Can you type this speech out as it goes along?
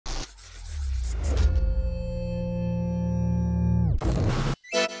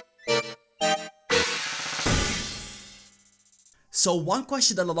So one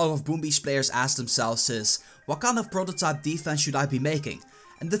question that a lot of Boom Beach players ask themselves is, what kind of prototype defense should I be making?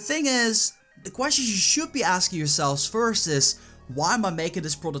 And the thing is, the question you should be asking yourselves first is, why am I making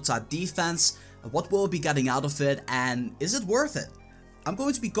this prototype defense? What will I be getting out of it, and is it worth it? I'm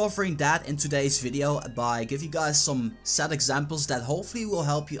going to be covering that in today's video by giving you guys some set examples that hopefully will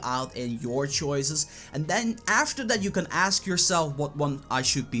help you out in your choices, and then after that you can ask yourself what one I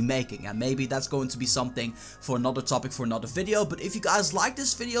should be making, and maybe that's going to be something for another topic for another video. But if you guys like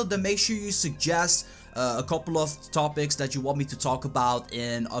this video, then make sure you suggest a couple of topics that you want me to talk about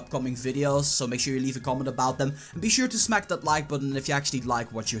in upcoming videos, so make sure you leave a comment about them, and be sure to smack that like button if you actually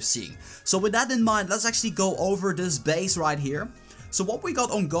like what you're seeing. So with that in mind, let's actually go over this base right here. So what we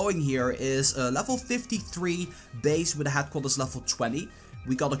got ongoing here is a level 53 base with a headquarters level 20.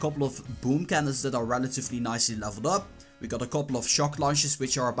 We got a couple of boom cannons that are relatively nicely leveled up. We got a couple of shock launchers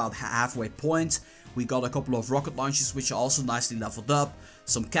which are about halfway point. We got a couple of rocket launchers which are also nicely leveled up.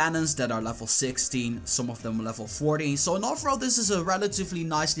 Some cannons that are level 16, some of them are level 14. So in overall this is a relatively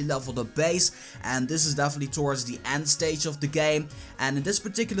nicely leveled up base, and this is definitely towards the end stage of the game. And in this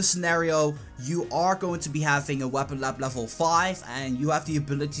particular scenario you are going to be having a weapon lab level 5, and you have the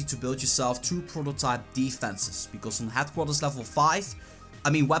ability to build yourself 2 prototype defenses, because on headquarters level 5,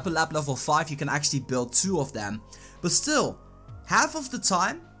 weapon lab level 5, you can actually build 2 of them. But still, half of the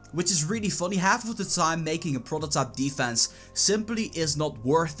time, which is really funny, half of the time making a prototype defense simply is not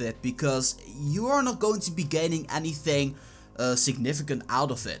worth it, because you are not going to be gaining anything significant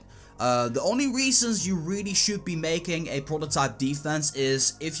out of it. The only reasons you really should be making a prototype defense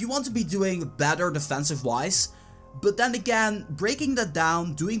is if you want to be doing better defensive wise. But then again, breaking that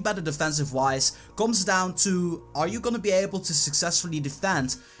down, doing better defensive wise, comes down to, are you going to be able to successfully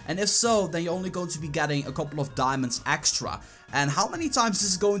defend? And if so, then you're only going to be getting a couple of diamonds extra. And how many times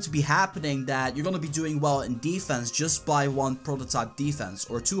is it going to be happening that you're going to be doing well in defense just by 1 prototype defense,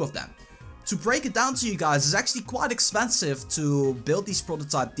 or 2 of them? To break it down to you guys, it's actually quite expensive to build these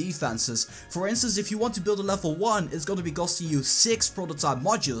prototype defenses. For instance, if you want to build a level 1, it's going to be costing you 6 prototype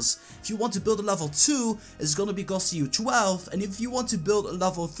modules. If you want to build a level 2, it's going to be costing you 12. And if you want to build a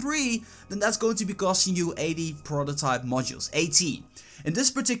level 3, then that's going to be costing you 80 prototype modules. 80. In this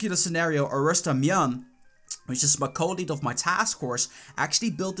particular scenario, Hammerman, which is my co-lead of my task force,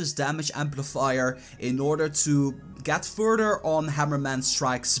 actually built this damage amplifier in order to get further on Hammerman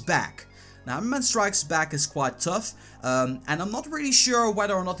Strikes Back. Now, Hammerman Strikes Back is quite tough, and I'm not really sure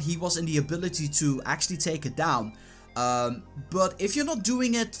whether or not he was in the ability to actually take it down. But if you're not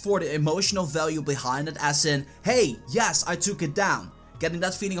doing it for the emotional value behind it, as in, hey, yes, I took it down, getting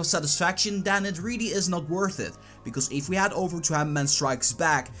that feeling of satisfaction, then it really is not worth it. Because if we head over to Hammerman Strikes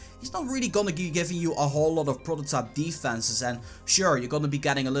Back, he's not really gonna be giving you a whole lot of prototype defenses. And sure, you're gonna be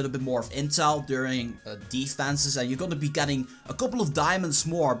getting a little bit more of intel during defenses, and you're gonna be getting a couple of diamonds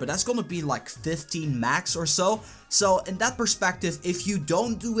more, but that's gonna be like 15 max or so. So in that perspective, if you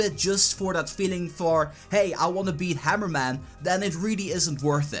don't do it just for that feeling for, hey, I wanna beat Hammerman, then it really isn't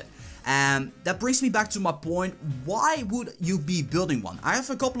worth it. And that brings me back to my point, why would you be building one? I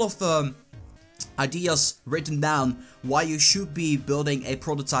have a couple of ideas written down why you should be building a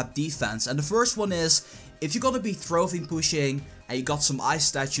prototype defense. And the first one is, if you're gonna be trophy pushing and you got some ice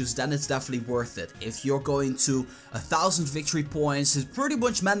statues, then it's definitely worth it. If you're going to 1,000 victory points, it's pretty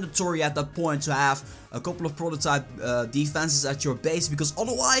much mandatory at that point to have a couple of prototype defenses at your base, because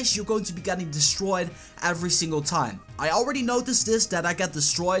otherwise you're going to be getting destroyed every single time. I already noticed this, that I get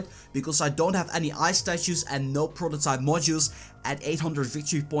destroyed because I don't have any ice statues and no prototype modules at 800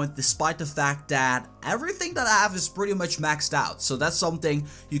 victory points, despite the fact that everything that I have is pretty much maxed out. So that's something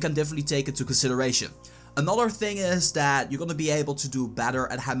you can definitely take into consideration. Another thing is that you're going to be able to do better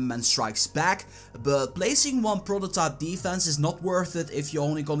at Hammerman Strikes Back, but placing 1 prototype defense is not worth it if you're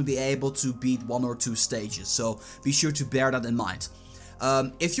only going to be able to beat 1 or 2 stages, so be sure to bear that in mind.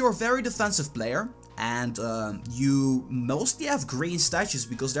 If you're a very defensive player, and you mostly have green statues,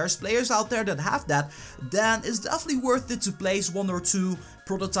 because there's players out there that have that, then it's definitely worth it to place 1 or 2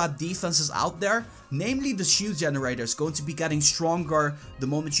 prototype defenses out there. Namely, the shield generator is going to be getting stronger the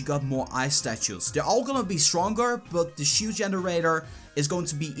moment you got more ice statues. They're all gonna be stronger, but the shield generator is going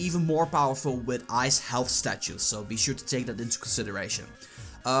to be even more powerful with ice health statues, so be sure to take that into consideration.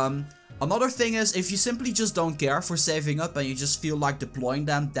 Another thing is, if you simply just don't care for saving up and you just feel like deploying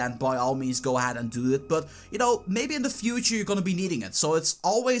them, then by all means go ahead and do it. But, you know, maybe in the future you're gonna be needing it. So it's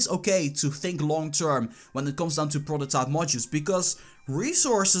always okay to think long term when it comes down to prototype modules, because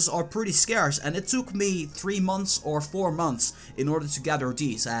resources are pretty scarce, and it took me 3 months or 4 months in order to gather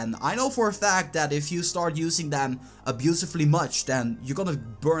these. And I know for a fact that if you start using them abusively much, then you're gonna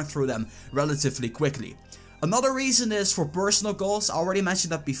burn through them relatively quickly. Another reason is for personal goals. I already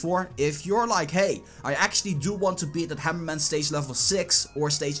mentioned that before. If you're like, hey, I actually do want to beat that Hammerman stage level 6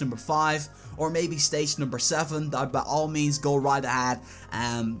 or stage number 5 or maybe stage number 7, that by all means go right ahead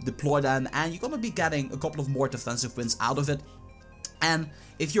and deploy them, and you're gonna be getting a couple of more defensive wins out of it. And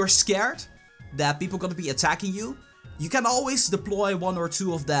if you're scared that people are gonna be attacking you, you can always deploy 1 or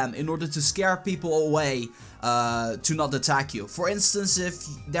 2 of them in order to scare people away to not attack you. For instance, if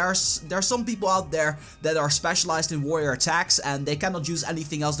there's some people out there that are specialized in warrior attacks and they cannot use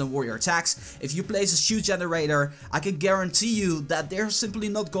anything else than warrior attacks. If you place a shoot generator, I can guarantee you that they're simply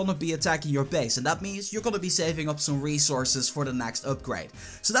not gonna be attacking your base, and that means you're gonna be saving up some resources for the next upgrade.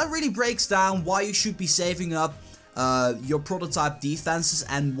 So that really breaks down why you should be saving up your prototype defenses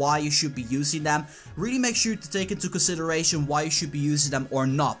and why you should be using them. Really make sure to take into consideration why you should be using them or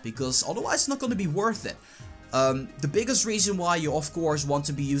not, because otherwise it's not going to be worth it. The biggest reason why you of course want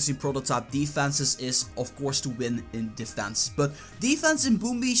to be using prototype defenses is of course to win in defense. But defense in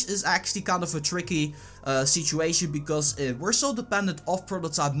Boom Beach is actually kind of a tricky situation, because we're so dependent of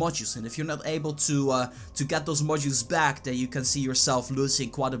prototype modules, and if you're not able to get those modules back, then you can see yourself losing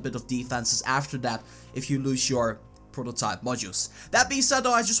quite a bit of defenses after that if you lose your prototype modules. That being said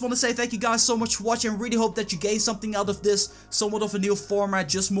though, I just want to say thank you guys so much for watching. I really hope that you gained something out of this, somewhat of a new format,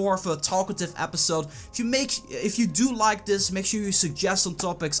 just more of a talkative episode. If you do like this, make sure you suggest some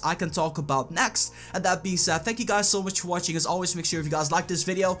topics I can talk about next. And that being said, thank you guys so much for watching. As always, make sure if you guys like this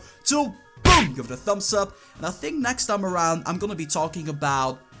video to boom, give it a thumbs up. And I think next time around I'm gonna be talking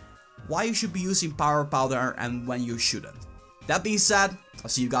about why you should be using power powder and when you shouldn't. That being said, I'll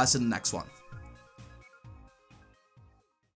see you guys in the next one.